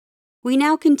We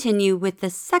now continue with the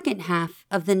second half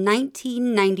of the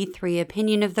 1993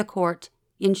 opinion of the court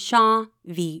in Shaw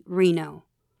v. Reno.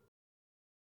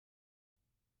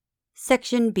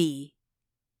 Section B.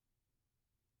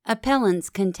 Appellants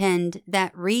contend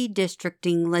that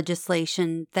redistricting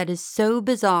legislation that is so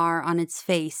bizarre on its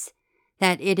face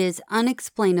that it is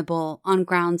unexplainable on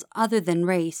grounds other than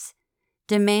race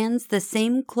demands the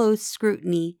same close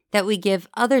scrutiny that we give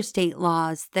other state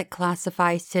laws that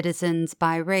classify citizens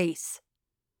by race.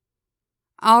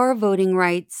 Our voting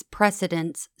rights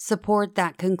precedents support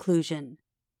that conclusion.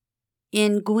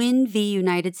 In Gwynn v.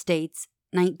 United States,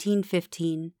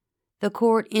 1915, the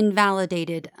court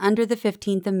invalidated, under the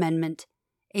 15th Amendment,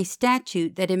 a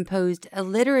statute that imposed a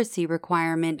literacy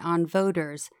requirement on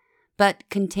voters but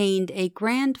contained a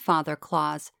grandfather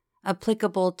clause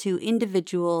applicable to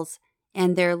individuals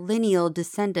and their lineal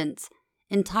descendants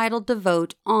entitled to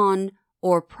vote on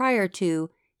or prior to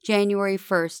January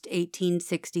 1,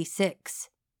 1866.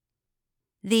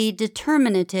 The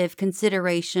determinative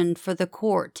consideration for the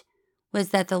court was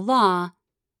that the law,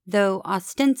 though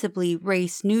ostensibly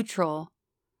race-neutral,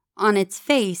 on its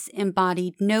face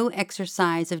embodied no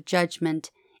exercise of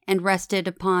judgment and rested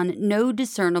upon no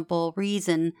discernible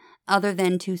reason other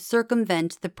than to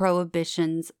circumvent the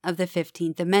prohibitions of the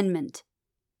 15th Amendment.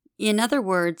 In other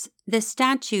words, the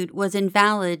statute was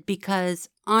invalid because,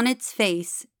 on its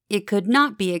face, it could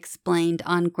not be explained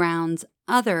on grounds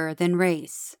other than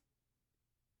race.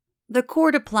 The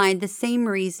court applied the same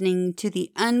reasoning to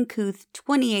the uncouth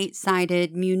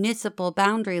 28-sided municipal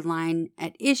boundary line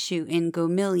at issue in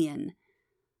Gomillion.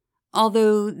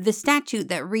 Although the statute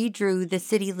that redrew the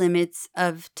city limits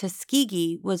of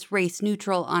Tuskegee was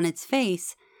race-neutral on its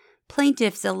face,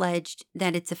 plaintiffs alleged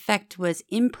that its effect was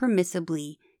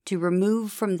impermissibly to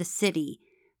remove from the city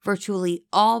virtually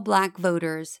all black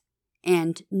voters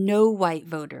and no white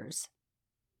voters.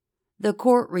 The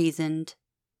court reasoned,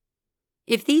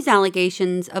 if these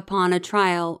allegations upon a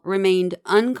trial remained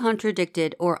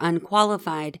uncontradicted or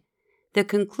unqualified, the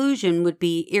conclusion would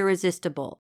be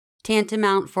irresistible,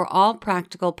 tantamount for all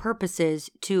practical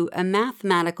purposes to a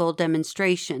mathematical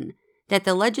demonstration that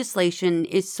the legislation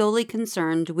is solely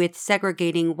concerned with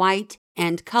segregating white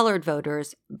and colored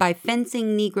voters by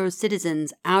fencing Negro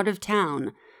citizens out of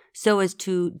town so as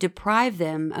to deprive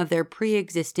them of their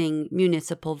pre-existing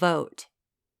municipal vote.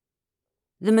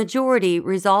 The majority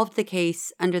resolved the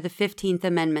case under the 15th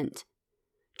Amendment.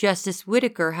 Justice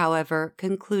Whittaker, however,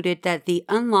 concluded that the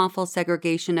unlawful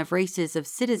segregation of races of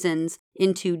citizens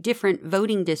into different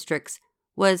voting districts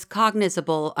was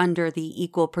cognizable under the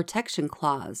Equal Protection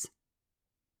Clause.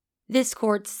 This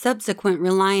court's subsequent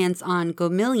reliance on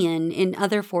Gomillion in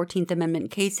other 14th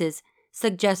Amendment cases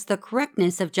suggests the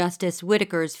correctness of Justice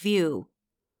Whittaker's view.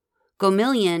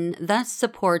 Gomillion thus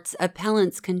supports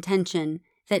appellants' contention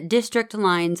that district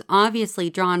lines obviously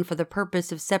drawn for the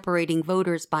purpose of separating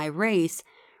voters by race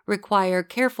require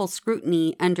careful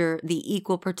scrutiny under the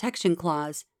Equal Protection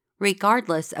Clause,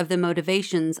 regardless of the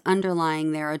motivations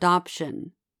underlying their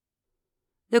adoption.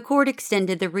 The court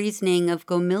extended the reasoning of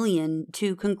Gomillion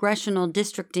to congressional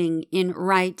districting in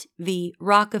Wright v.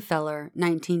 Rockefeller,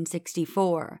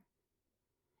 1964.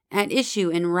 At issue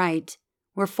in Wright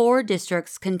were 4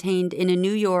 districts contained in a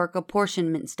New York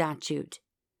apportionment statute.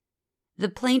 The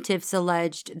plaintiffs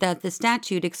alleged that the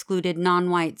statute excluded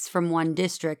non-whites from one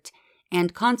district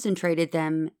and concentrated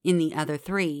them in the other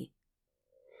 3.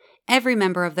 Every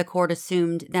member of the court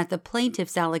assumed that the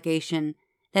plaintiff's allegation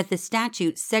that the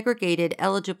statute segregated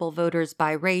eligible voters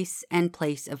by race and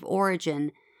place of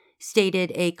origin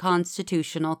stated a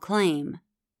constitutional claim.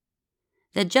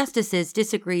 The justices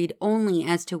disagreed only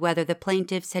as to whether the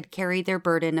plaintiffs had carried their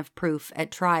burden of proof at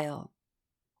trial.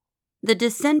 The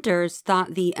dissenters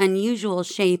thought the unusual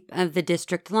shape of the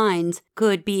district lines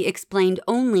could be explained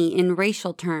only in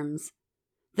racial terms.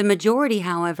 The majority,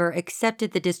 however,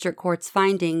 accepted the district court's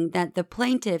finding that the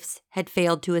plaintiffs had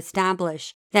failed to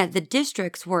establish that the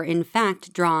districts were in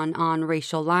fact drawn on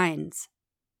racial lines.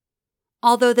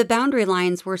 Although the boundary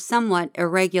lines were somewhat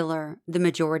irregular, the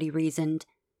majority reasoned,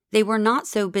 they were not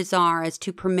so bizarre as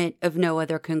to permit of no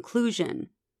other conclusion.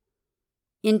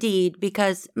 Indeed,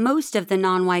 because most of the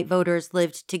non-white voters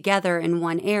lived together in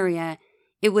one area,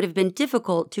 it would have been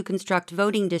difficult to construct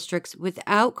voting districts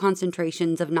without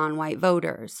concentrations of non-white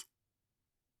voters.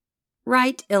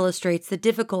 Wright illustrates the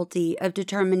difficulty of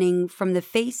determining from the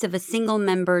face of a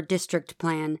single-member district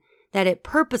plan that it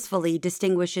purposefully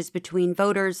distinguishes between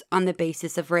voters on the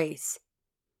basis of race.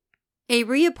 A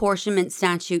reapportionment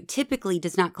statute typically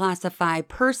does not classify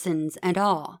persons at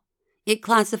all. It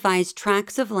classifies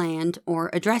tracts of land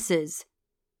or addresses.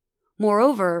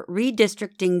 Moreover,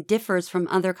 redistricting differs from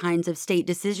other kinds of state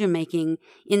decision-making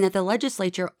in that the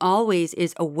legislature always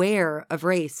is aware of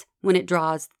race when it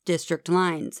draws district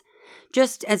lines,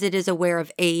 just as it is aware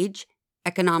of age,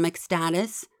 economic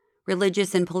status,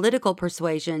 religious and political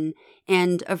persuasion,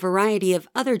 and a variety of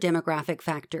other demographic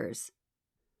factors.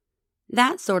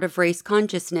 That sort of race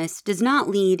consciousness does not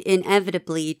lead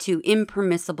inevitably to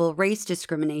impermissible race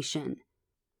discrimination.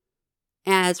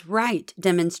 As Wright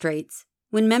demonstrates,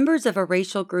 when members of a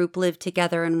racial group live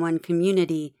together in one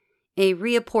community, a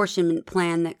reapportionment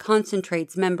plan that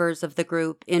concentrates members of the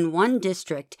group in one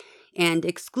district and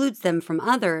excludes them from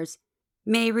others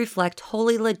may reflect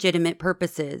wholly legitimate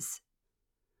purposes.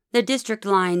 The district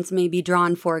lines may be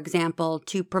drawn, for example,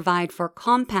 to provide for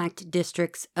compact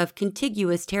districts of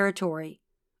contiguous territory,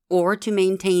 or to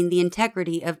maintain the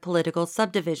integrity of political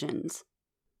subdivisions.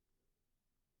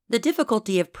 The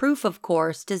difficulty of proof, of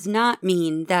course, does not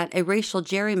mean that a racial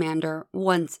gerrymander,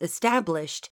 once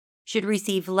established, should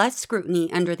receive less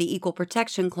scrutiny under the Equal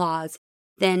Protection Clause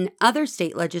than other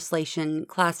state legislation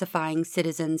classifying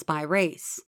citizens by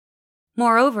race.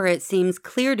 Moreover, it seems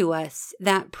clear to us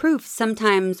that proof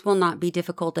sometimes will not be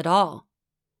difficult at all.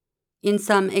 In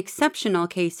some exceptional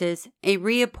cases, a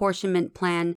reapportionment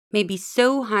plan may be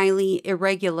so highly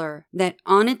irregular that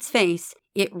on its face,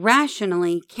 it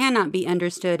rationally cannot be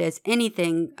understood as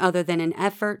anything other than an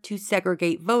effort to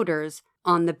segregate voters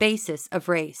on the basis of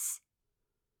race.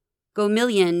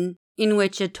 Gomillion, in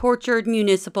which a tortured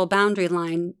municipal boundary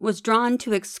line was drawn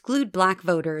to exclude black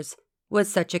voters, was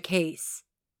such a case.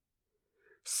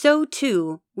 So,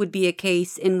 too, would be a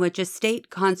case in which a state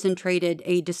concentrated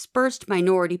a dispersed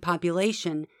minority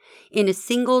population in a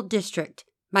single district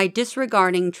by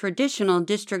disregarding traditional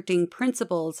districting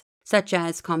principles such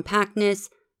as compactness,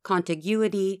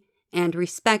 contiguity, and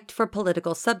respect for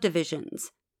political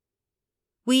subdivisions.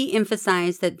 We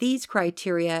emphasize that these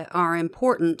criteria are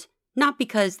important not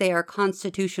because they are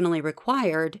constitutionally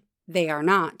required, they are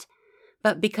not,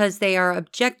 but because they are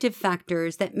objective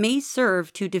factors that may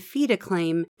serve to defeat a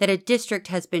claim that a district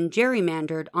has been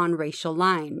gerrymandered on racial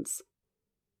lines.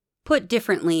 Put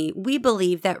differently, we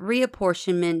believe that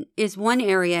reapportionment is one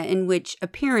area in which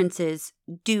appearances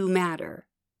do matter.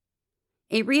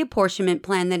 A reapportionment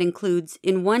plan that includes,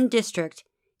 in one district,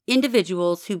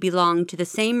 individuals who belong to the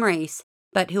same race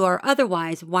but who are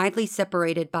otherwise widely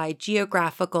separated by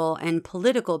geographical and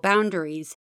political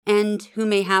boundaries, and who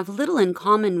may have little in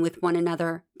common with one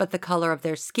another but the color of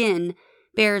their skin,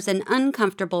 bears an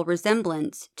uncomfortable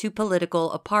resemblance to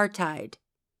political apartheid.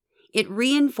 It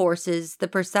reinforces the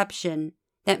perception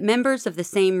that members of the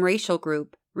same racial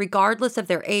group, regardless of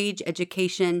their age,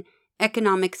 education,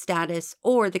 economic status,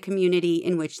 or the community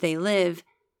in which they live,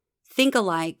 think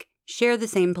alike, share the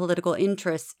same political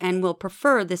interests, and will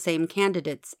prefer the same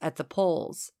candidates at the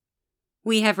polls.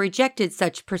 We have rejected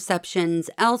such perceptions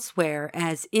elsewhere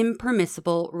as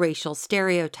impermissible racial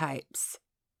stereotypes.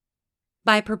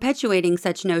 By perpetuating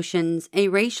such notions, a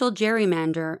racial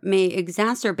gerrymander may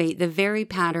exacerbate the very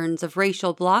patterns of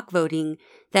racial block voting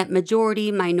that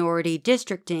majority-minority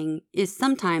districting is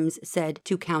sometimes said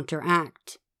to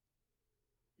counteract.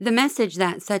 The message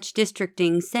that such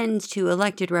districting sends to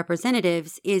elected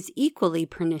representatives is equally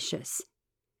pernicious.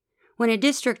 When a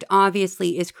district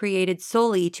obviously is created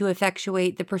solely to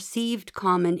effectuate the perceived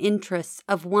common interests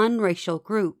of one racial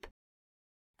group,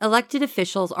 elected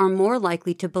officials are more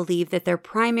likely to believe that their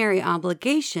primary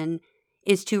obligation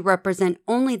is to represent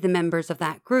only the members of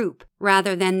that group,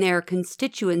 rather than their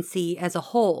constituency as a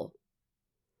whole.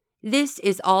 This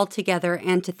is altogether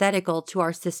antithetical to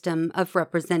our system of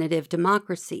representative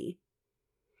democracy.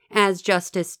 As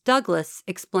Justice Douglas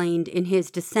explained in his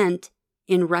dissent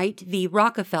in Wright v.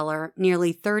 Rockefeller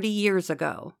nearly 30 years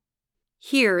ago,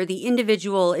 here the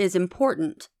individual is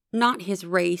important, not his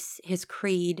race, his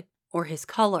creed, or his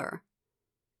color.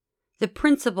 The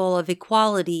principle of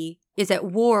equality is at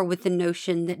war with the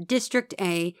notion that District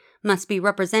A must be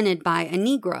represented by a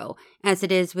Negro, as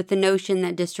it is with the notion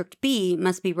that District B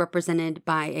must be represented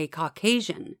by a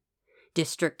Caucasian,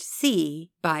 District C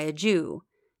by a Jew,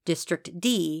 District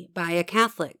D by a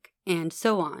Catholic, and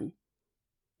so on.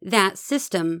 That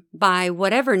system, by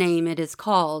whatever name it is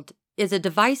called, is a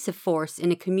divisive force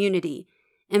in a community,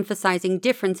 emphasizing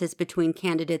differences between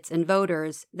candidates and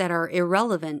voters that are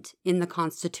irrelevant in the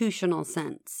constitutional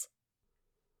sense.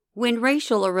 When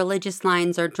racial or religious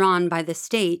lines are drawn by the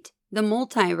state, the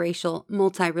multiracial,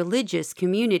 multireligious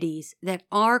communities that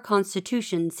our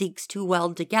Constitution seeks to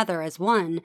weld together as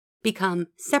one become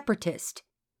separatist.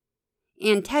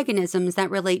 Antagonisms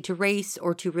that relate to race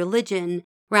or to religion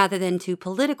rather than to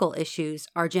political issues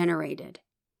are generated.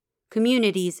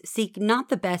 Communities seek not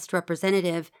the best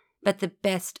representative, but the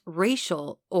best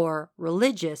racial or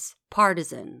religious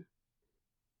partisan.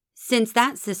 Since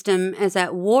that system is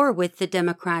at war with the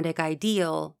democratic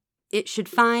ideal, it should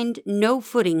find no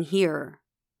footing here.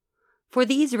 For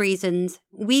these reasons,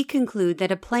 we conclude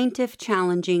that a plaintiff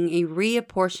challenging a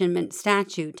reapportionment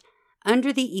statute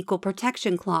under the Equal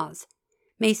Protection Clause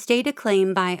may state a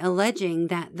claim by alleging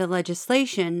that the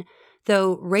legislation,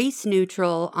 though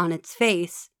race-neutral on its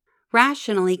face,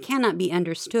 rationally cannot be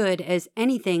understood as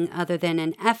anything other than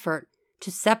an effort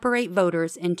to separate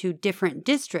voters into different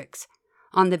districts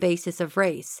on the basis of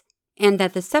race, and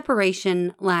that the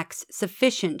separation lacks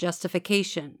sufficient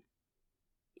justification.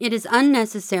 It is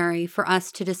unnecessary for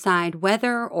us to decide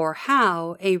whether or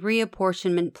how a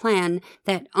reapportionment plan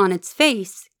that on its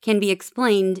face can be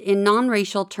explained in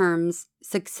non-racial terms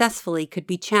successfully could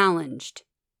be challenged.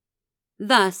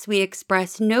 Thus, we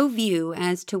express no view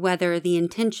as to whether the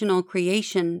intentional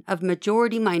creation of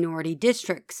majority-minority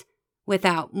districts,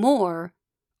 without more,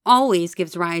 always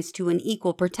gives rise to an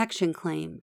equal protection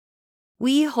claim.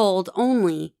 We hold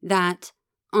only that,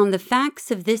 on the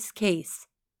facts of this case,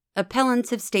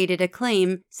 appellants have stated a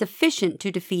claim sufficient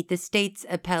to defeat the state's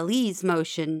appellee's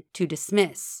motion to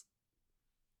dismiss.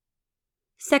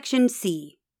 Section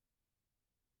C.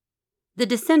 The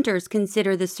dissenters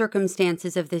consider the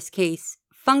circumstances of this case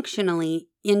functionally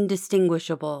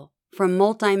indistinguishable from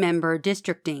multi-member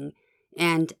districting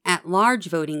and at-large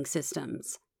voting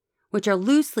systems, which are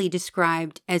loosely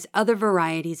described as other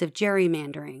varieties of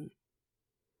gerrymandering.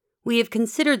 We have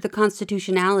considered the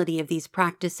constitutionality of these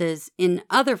practices in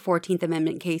other 14th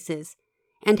Amendment cases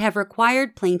and have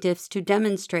required plaintiffs to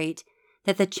demonstrate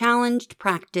that the challenged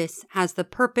practice has the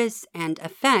purpose and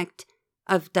effect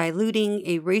of diluting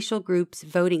a racial group's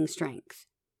voting strength.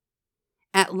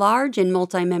 At-large and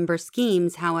multi-member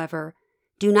schemes, however,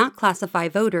 do not classify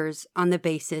voters on the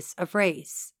basis of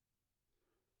race.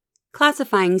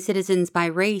 Classifying citizens by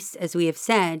race, as we have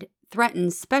said,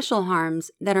 threatens special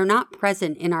harms that are not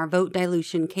present in our vote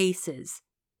dilution cases.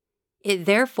 It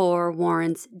therefore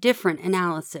warrants different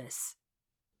analysis.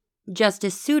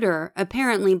 Justice Souter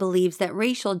apparently believes that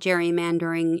racial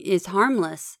gerrymandering is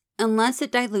harmless unless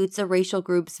it dilutes a racial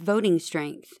group's voting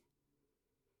strength.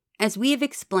 As we have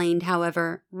explained,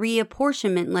 however,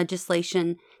 reapportionment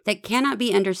legislation that cannot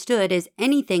be understood as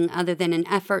anything other than an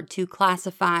effort to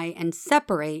classify and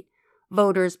separate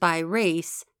voters by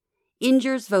race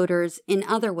injures voters in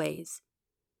other ways.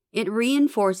 It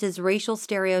reinforces racial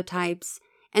stereotypes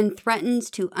and threatens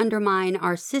to undermine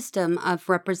our system of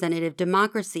representative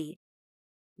democracy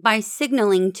by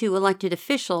signaling to elected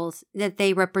officials that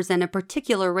they represent a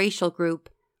particular racial group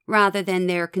rather than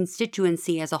their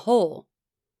constituency as a whole.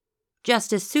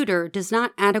 Justice Souter does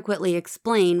not adequately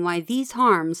explain why these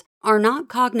harms are not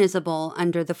cognizable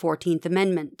under the 14th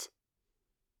Amendment.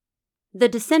 The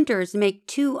dissenters make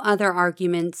two other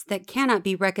arguments that cannot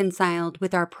be reconciled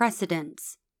with our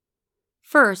precedents.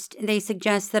 First, they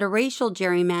suggest that a racial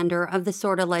gerrymander of the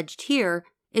sort alleged here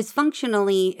is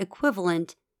functionally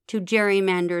equivalent to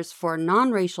gerrymanders for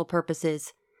non-racial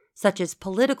purposes, such as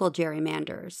political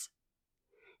gerrymanders.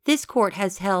 This court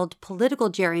has held political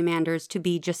gerrymanders to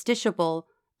be justiciable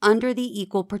under the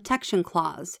Equal Protection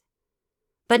Clause,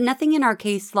 but nothing in our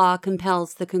case law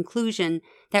compels the conclusion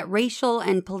that racial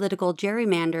and political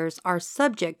gerrymanders are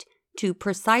subject to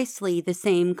precisely the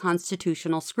same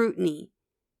constitutional scrutiny.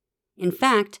 In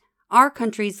fact, our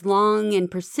country's long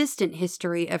and persistent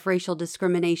history of racial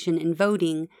discrimination in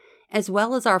voting, as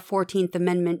well as our 14th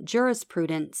Amendment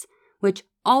jurisprudence, which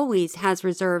always has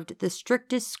reserved the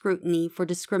strictest scrutiny for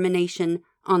discrimination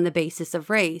on the basis of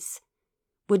race,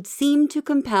 would seem to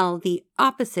compel the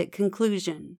opposite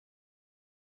conclusion.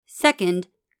 Second,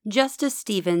 Justice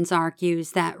Stevens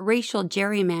argues that racial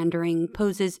gerrymandering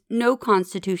poses no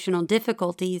constitutional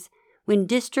difficulties when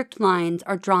district lines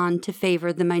are drawn to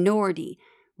favor the minority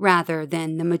rather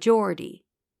than the majority.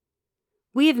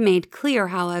 We have made clear,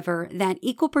 however, that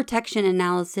equal protection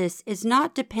analysis is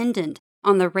not dependent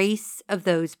on the race of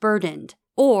those burdened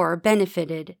or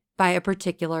benefited by a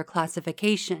particular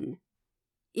classification.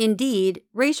 Indeed,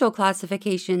 racial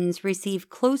classifications receive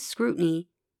close scrutiny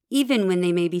even when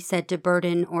they may be said to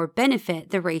burden or benefit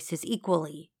the races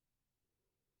equally.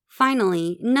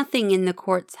 Finally, nothing in the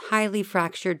court's highly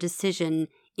fractured decision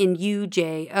in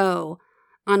UJO,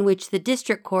 on which the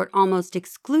district court almost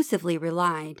exclusively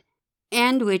relied,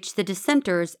 and which the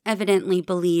dissenters evidently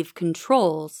believe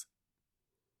controls,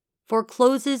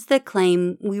 forecloses the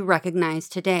claim we recognize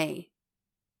today.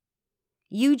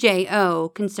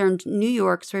 UJO concerned New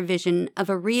York's revision of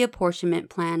a reapportionment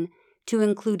plan to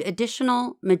include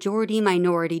additional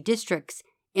majority-minority districts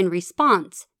in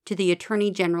response to the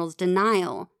Attorney General's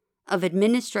denial of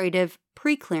administrative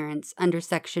preclearance under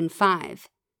Section 5.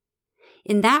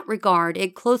 In that regard,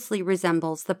 it closely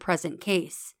resembles the present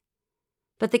case.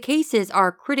 But the cases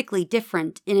are critically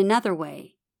different in another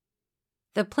way.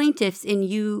 The plaintiffs in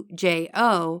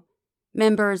UJO,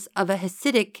 members of a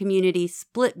Hasidic community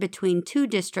split between two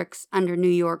districts under New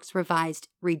York's revised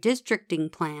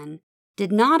redistricting plan,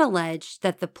 did not allege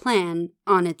that the plan,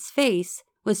 on its face,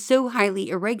 was so highly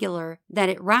irregular that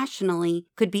it rationally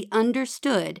could be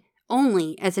understood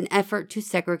only as an effort to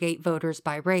segregate voters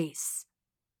by race.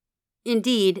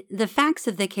 Indeed, the facts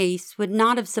of the case would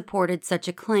not have supported such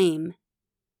a claim.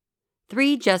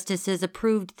 3 justices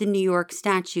approved the New York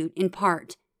statute in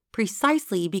part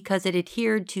precisely because it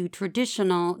adhered to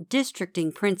traditional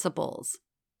districting principles.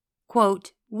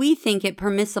 Quote, "We think it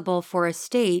permissible for a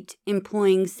state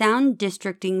employing sound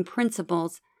districting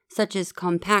principles such as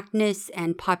compactness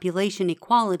and population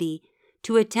equality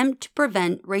to attempt to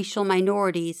prevent racial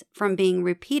minorities from being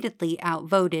repeatedly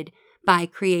outvoted by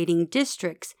creating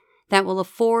districts that will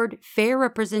afford fair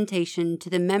representation to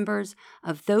the members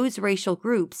of those racial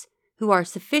groups who are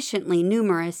sufficiently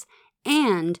numerous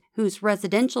and whose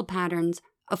residential patterns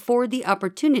afford the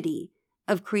opportunity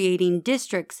of creating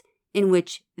districts in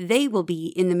which they will be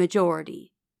in the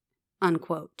majority."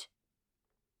 Unquote.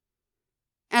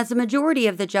 As a majority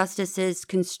of the justices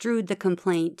construed the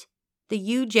complaint, the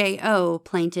UJO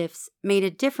plaintiffs made a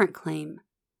different claim,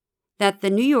 that the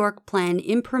New York plan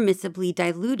impermissibly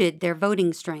diluted their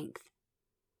voting strength.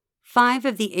 5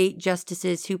 of the 8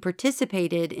 justices who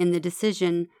participated in the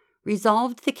decision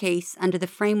resolved the case under the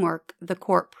framework the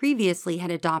court previously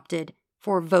had adopted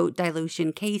for vote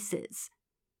dilution cases.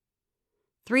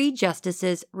 3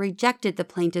 justices rejected the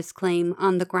plaintiff's claim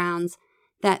on the grounds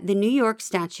that the New York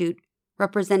statute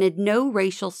represented no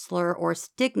racial slur or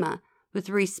stigma with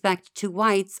respect to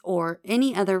whites or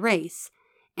any other race,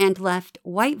 and left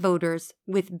white voters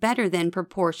with better than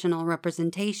proportional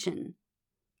representation.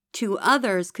 2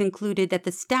 others concluded that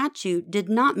the statute did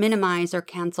not minimize or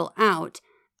cancel out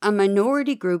a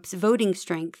minority group's voting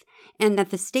strength, and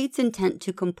that the state's intent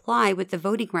to comply with the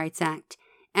Voting Rights Act,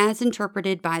 as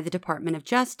interpreted by the Department of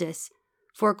Justice,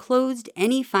 foreclosed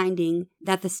any finding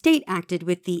that the state acted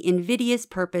with the invidious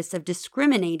purpose of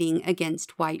discriminating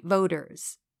against white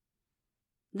voters.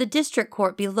 The district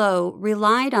court below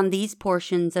relied on these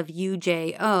portions of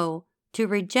UJO to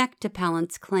reject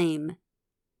appellant's claim.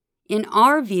 In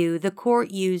our view, the court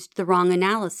used the wrong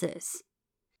analysis.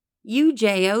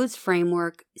 UJO's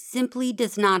framework simply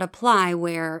does not apply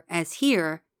where, as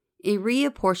here, a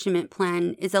reapportionment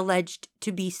plan is alleged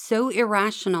to be so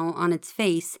irrational on its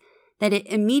face that it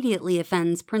immediately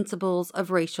offends principles of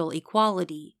racial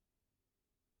equality.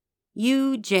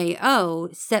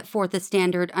 UJO set forth a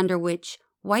standard under which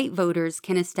white voters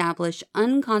can establish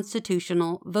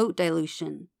unconstitutional vote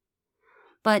dilution,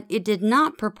 but it did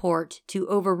not purport to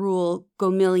overrule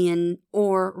Gomillion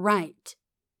or Wright.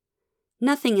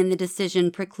 Nothing in the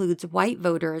decision precludes white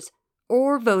voters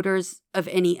or voters of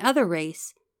any other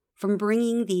race from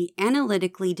bringing the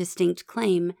analytically distinct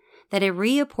claim that a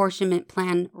reapportionment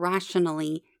plan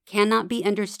rationally cannot be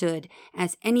understood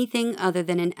as anything other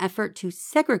than an effort to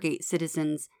segregate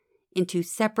citizens into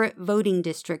separate voting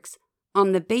districts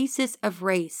on the basis of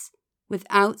race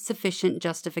without sufficient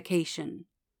justification.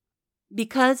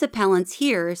 Because appellants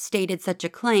here stated such a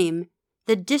claim,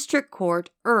 the district court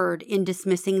erred in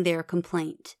dismissing their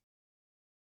complaint.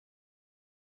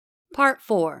 Part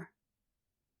 4.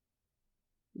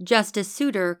 Justice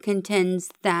Souter contends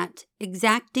that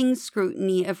exacting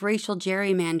scrutiny of racial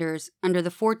gerrymanders under the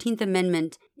 14th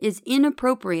Amendment is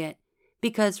inappropriate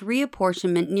because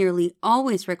reapportionment nearly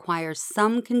always requires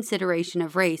some consideration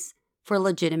of race for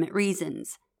legitimate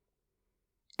reasons.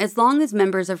 As long as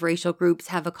members of racial groups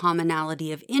have a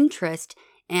commonality of interest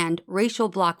and racial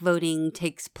bloc voting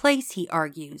takes place, he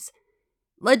argues,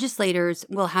 legislators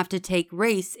will have to take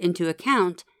race into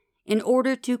account in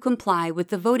order to comply with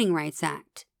the Voting Rights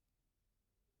Act.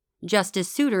 Justice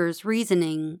Souter's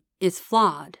reasoning is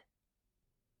flawed.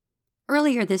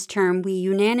 Earlier this term, we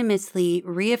unanimously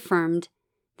reaffirmed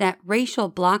that racial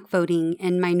bloc voting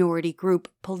and minority group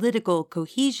political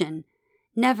cohesion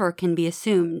never can be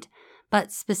assumed,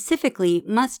 but specifically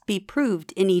must be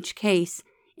proved in each case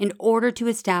in order to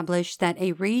establish that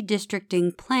a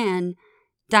redistricting plan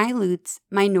dilutes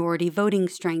minority voting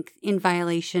strength in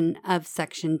violation of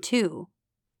Section 2.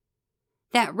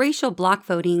 That racial bloc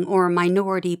voting or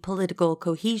minority political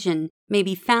cohesion may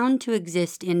be found to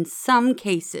exist in some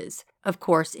cases, of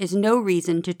course, is no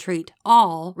reason to treat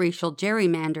all racial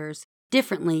gerrymanders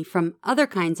differently from other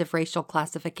kinds of racial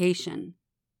classification.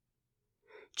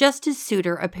 Justice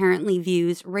Souter apparently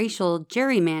views racial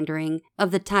gerrymandering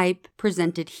of the type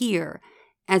presented here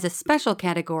as a special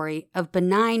category of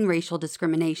benign racial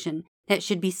discrimination that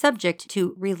should be subject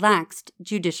to relaxed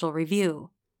judicial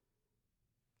review.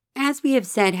 As we have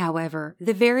said, however,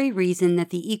 the very reason that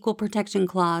the Equal Protection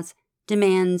Clause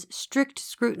demands strict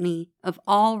scrutiny of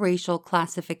all racial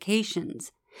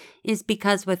classifications is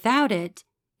because without it,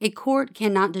 a court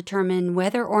cannot determine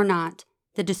whether or not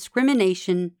the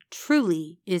discrimination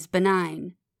truly is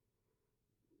benign.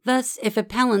 Thus, if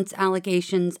appellants'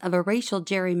 allegations of a racial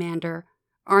gerrymander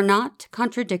are not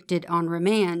contradicted on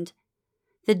remand,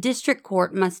 the district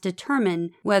court must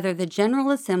determine whether the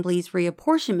General Assembly's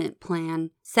reapportionment plan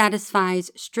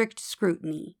satisfies strict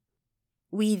scrutiny.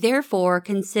 We therefore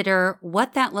consider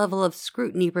what that level of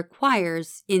scrutiny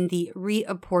requires in the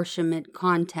reapportionment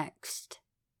context.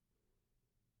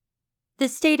 The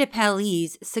state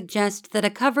appellees suggest that a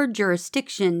covered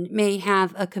jurisdiction may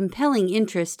have a compelling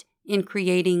interest in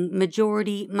creating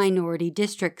majority-minority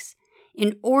districts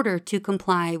in order to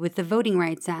comply with the Voting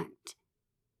Rights Act.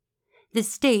 The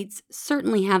states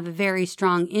certainly have a very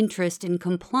strong interest in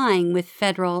complying with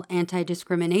federal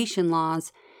anti-discrimination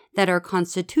laws that are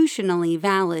constitutionally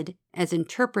valid as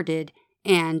interpreted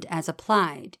and as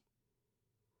applied.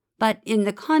 But in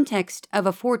the context of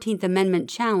a 14th Amendment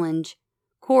challenge,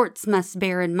 courts must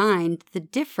bear in mind the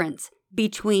difference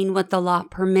between what the law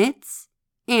permits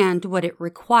and what it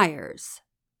requires.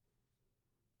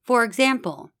 For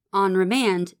example, on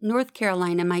remand, North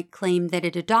Carolina might claim that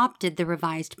it adopted the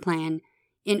revised plan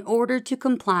in order to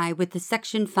comply with the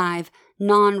Section 5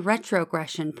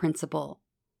 non-retrogression principle.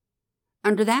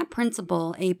 Under that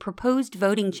principle, a proposed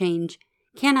voting change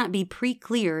cannot be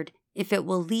pre-cleared if it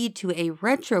will lead to a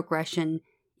retrogression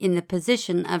in the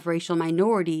position of racial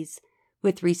minorities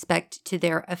with respect to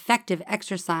their effective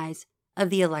exercise of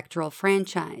the electoral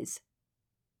franchise.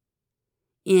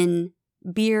 In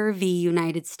Beer v.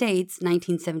 United States,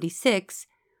 1976,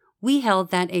 we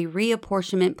held that a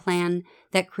reapportionment plan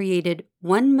that created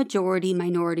one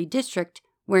majority-minority district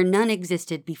where none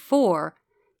existed before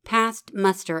passed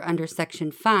muster under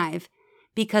Section 5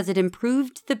 because it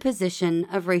improved the position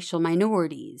of racial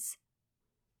minorities.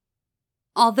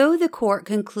 Although the court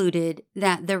concluded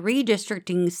that the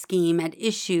redistricting scheme at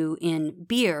issue in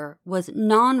Beer was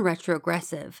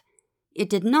non-retrogressive, it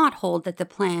did not hold that the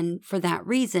plan, for that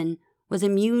reason, was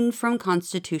immune from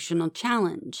constitutional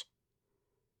challenge.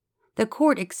 The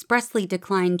court expressly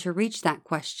declined to reach that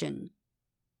question.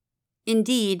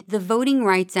 Indeed, the Voting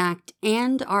Rights Act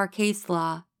and our case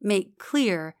law make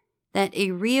clear that a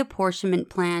reapportionment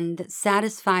plan that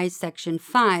satisfies Section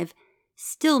 5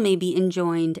 still may be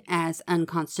enjoined as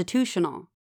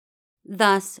unconstitutional.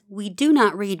 Thus, we do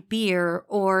not read Beer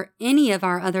or any of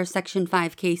our other Section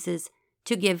 5 cases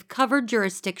to give covered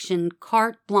jurisdiction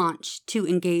carte blanche to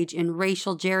engage in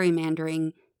racial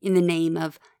gerrymandering in the name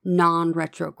of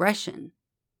non-retrogression.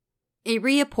 A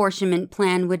reapportionment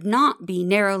plan would not be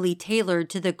narrowly tailored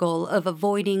to the goal of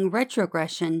avoiding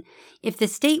retrogression if the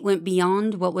state went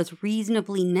beyond what was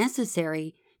reasonably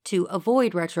necessary to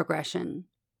avoid retrogression.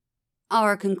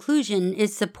 Our conclusion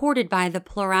is supported by the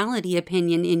plurality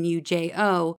opinion in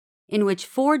UJO, in which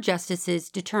 4 justices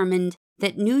determined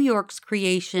that New York's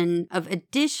creation of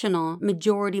additional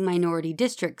majority-minority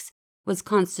districts was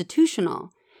constitutional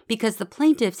because the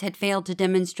plaintiffs had failed to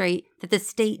demonstrate that the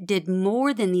state did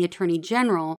more than the Attorney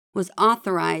General was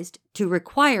authorized to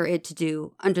require it to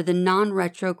do under the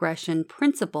non-retrogression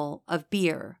principle of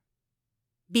Beer.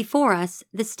 Before us,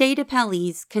 the state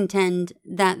appellees contend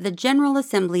that the General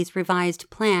Assembly's revised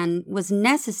plan was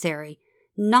necessary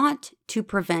not to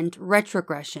prevent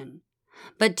retrogression,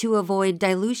 but to avoid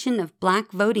dilution of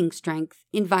black voting strength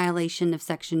in violation of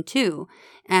Section 2,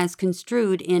 as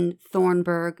construed in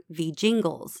Thornburg v.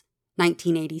 Jingles,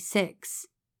 1986.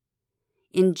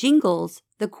 In Jingles,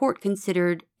 the court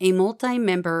considered a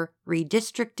multi-member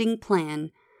redistricting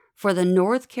plan for the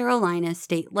North Carolina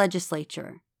state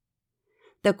legislature.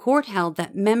 The court held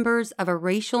that members of a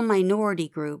racial minority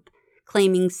group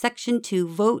claiming Section 2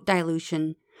 vote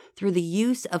dilution through the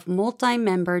use of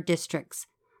multi-member districts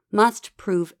must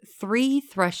prove 3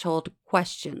 threshold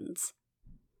questions: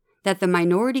 that the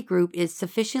minority group is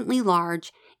sufficiently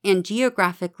large and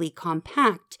geographically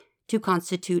compact to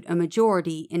constitute a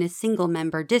majority in a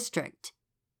single-member district,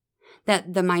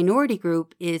 that the minority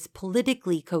group is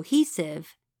politically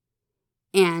cohesive,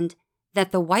 and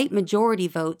that the white majority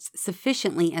votes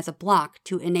sufficiently as a bloc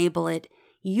to enable it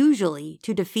usually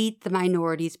to defeat the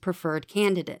minority's preferred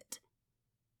candidate.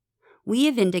 We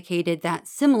have indicated that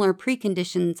similar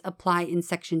preconditions apply in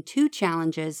Section 2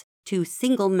 challenges to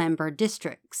single-member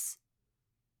districts.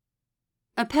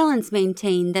 Appellants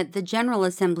maintain that the General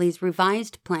Assembly's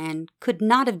revised plan could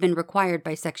not have been required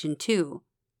by Section 2.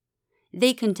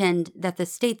 They contend that the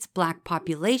state's black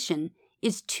population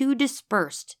is too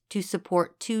dispersed to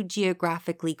support two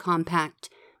geographically compact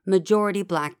majority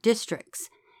black districts,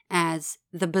 as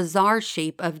the bizarre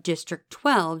shape of District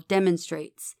 12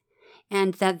 demonstrates,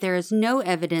 and that there is no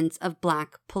evidence of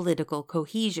black political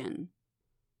cohesion.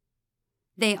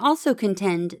 They also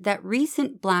contend that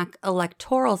recent black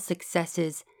electoral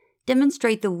successes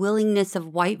demonstrate the willingness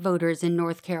of white voters in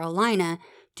North Carolina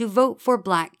to vote for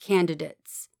black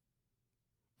candidates.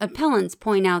 Appellants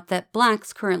point out that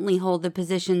blacks currently hold the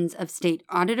positions of state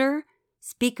auditor,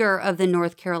 Speaker of the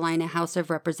North Carolina House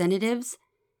of Representatives,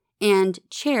 and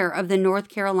Chair of the North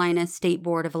Carolina State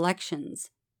Board of Elections.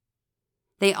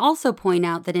 They also point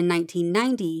out that in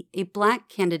 1990, a black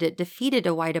candidate defeated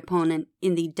a white opponent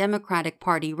in the Democratic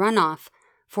Party runoff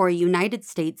for a United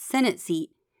States Senate seat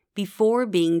before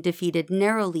being defeated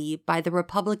narrowly by the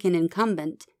Republican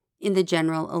incumbent in the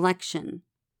general election.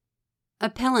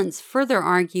 Appellants further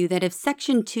argue that if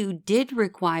Section 2 did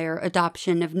require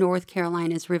adoption of North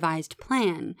Carolina's revised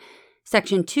plan,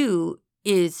 Section 2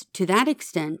 is, to that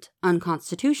extent,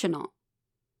 unconstitutional.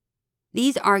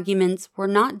 These arguments were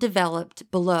not developed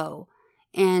below,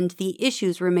 and the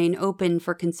issues remain open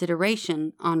for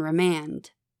consideration on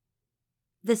remand.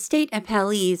 The state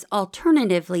appellees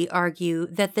alternatively argue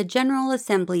that the General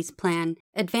Assembly's plan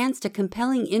advanced a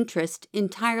compelling interest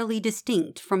entirely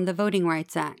distinct from the Voting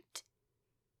Rights Act.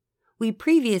 We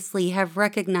previously have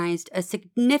recognized a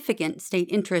significant state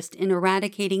interest in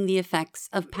eradicating the effects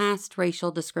of past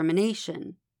racial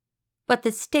discrimination. But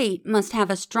the state must have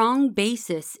a strong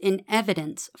basis in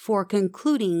evidence for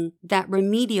concluding that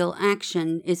remedial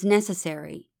action is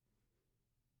necessary.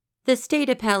 The state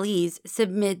appellees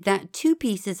submit that two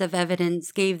pieces of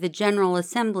evidence gave the General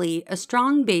Assembly a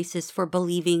strong basis for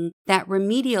believing that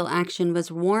remedial action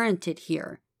was warranted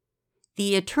here: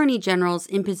 the Attorney General's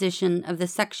imposition of the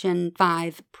Section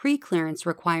 5 preclearance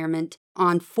requirement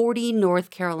on 40 North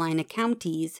Carolina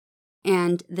counties,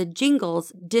 and the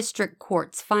Jingles District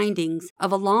Court's findings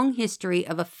of a long history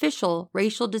of official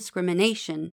racial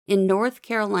discrimination in North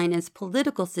Carolina's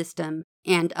political system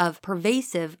and of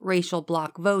pervasive racial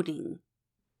bloc voting.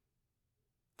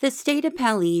 The state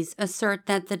appellees assert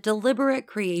that the deliberate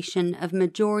creation of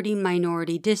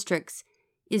majority-minority districts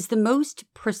is the most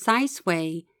precise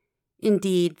way,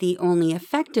 indeed the only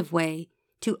effective way,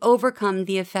 to overcome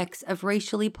the effects of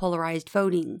racially polarized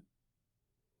voting.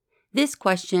 This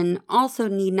question also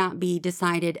need not be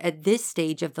decided at this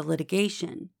stage of the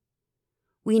litigation.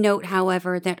 We note,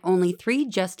 however, that only 3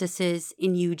 justices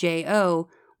in UJO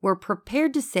were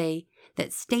prepared to say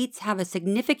that states have a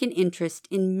significant interest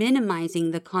in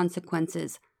minimizing the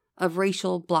consequences of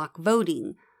racial bloc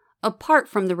voting, apart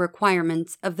from the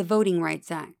requirements of the Voting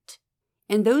Rights Act.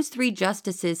 And those 3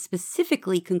 justices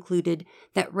specifically concluded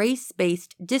that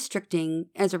race-based districting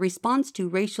as a response to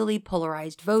racially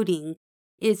polarized voting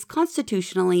is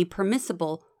constitutionally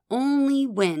permissible only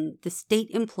when the state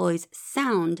employs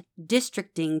sound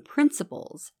districting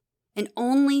principles, and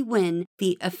only when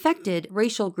the affected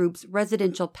racial group's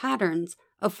residential patterns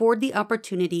afford the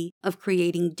opportunity of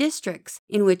creating districts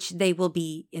in which they will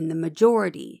be in the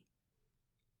majority.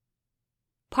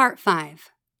 Part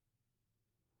 5.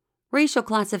 Racial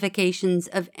classifications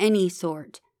of any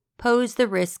sort pose the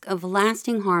risk of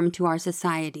lasting harm to our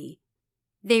society.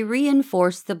 They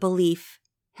reinforce the belief,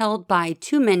 held by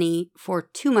too many for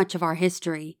too much of our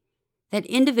history, that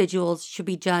individuals should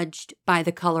be judged by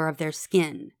the color of their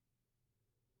skin.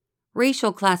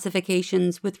 Racial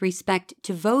classifications with respect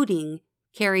to voting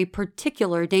carry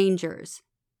particular dangers.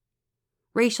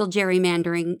 Racial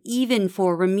gerrymandering, even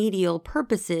for remedial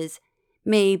purposes,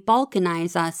 may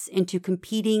balkanize us into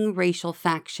competing racial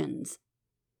factions.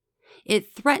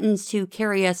 It threatens to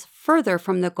carry us further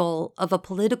from the goal of a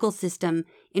political system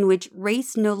in which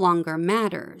race no longer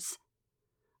matters,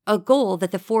 a goal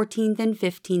that the 14th and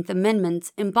 15th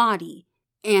Amendments embody,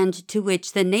 and to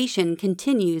which the nation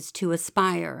continues to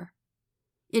aspire.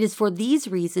 It is for these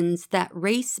reasons that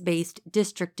race-based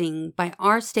districting by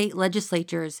our state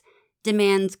legislatures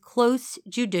demands close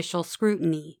judicial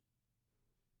scrutiny.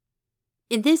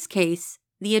 In this case,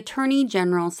 the Attorney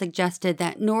General suggested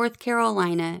that North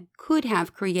Carolina could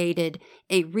have created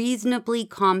a reasonably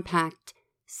compact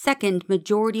second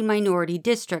majority-minority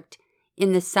district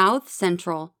in the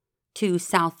south-central to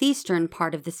southeastern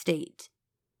part of the state.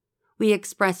 We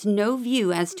express no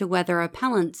view as to whether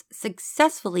appellants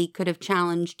successfully could have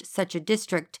challenged such a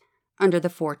district under the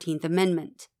 14th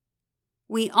Amendment.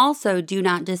 We also do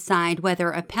not decide whether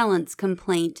appellants'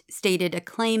 complaint stated a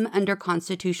claim under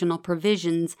constitutional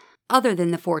provisions other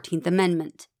than the 14th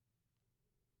Amendment.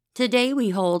 Today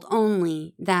we hold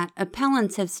only that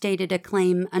appellants have stated a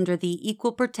claim under the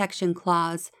Equal Protection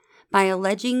Clause by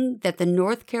alleging that the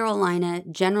North Carolina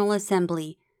General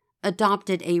Assembly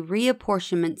adopted a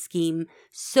reapportionment scheme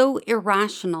so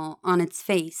irrational on its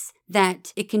face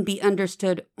that it can be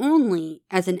understood only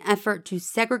as an effort to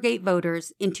segregate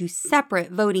voters into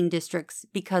separate voting districts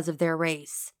because of their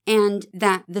race, and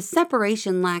that the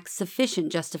separation lacks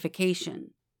sufficient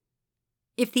justification.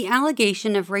 If the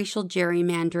allegation of racial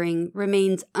gerrymandering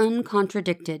remains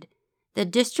uncontradicted, the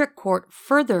district court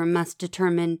further must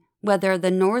determine whether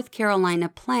the North Carolina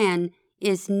plan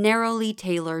is narrowly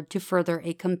tailored to further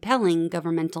a compelling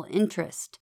governmental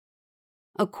interest.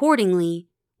 Accordingly,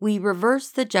 we reverse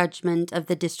the judgment of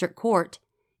the district court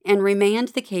and remand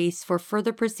the case for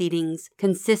further proceedings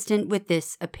consistent with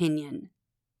this opinion.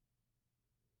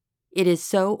 It is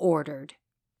so ordered.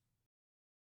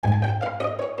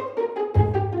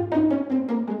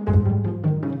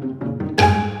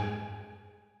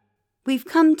 We've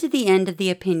come to the end of the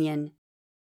opinion.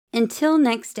 Until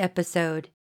next episode,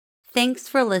 thanks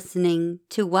for listening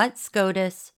to What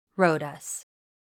SCOTUS Wrote Us.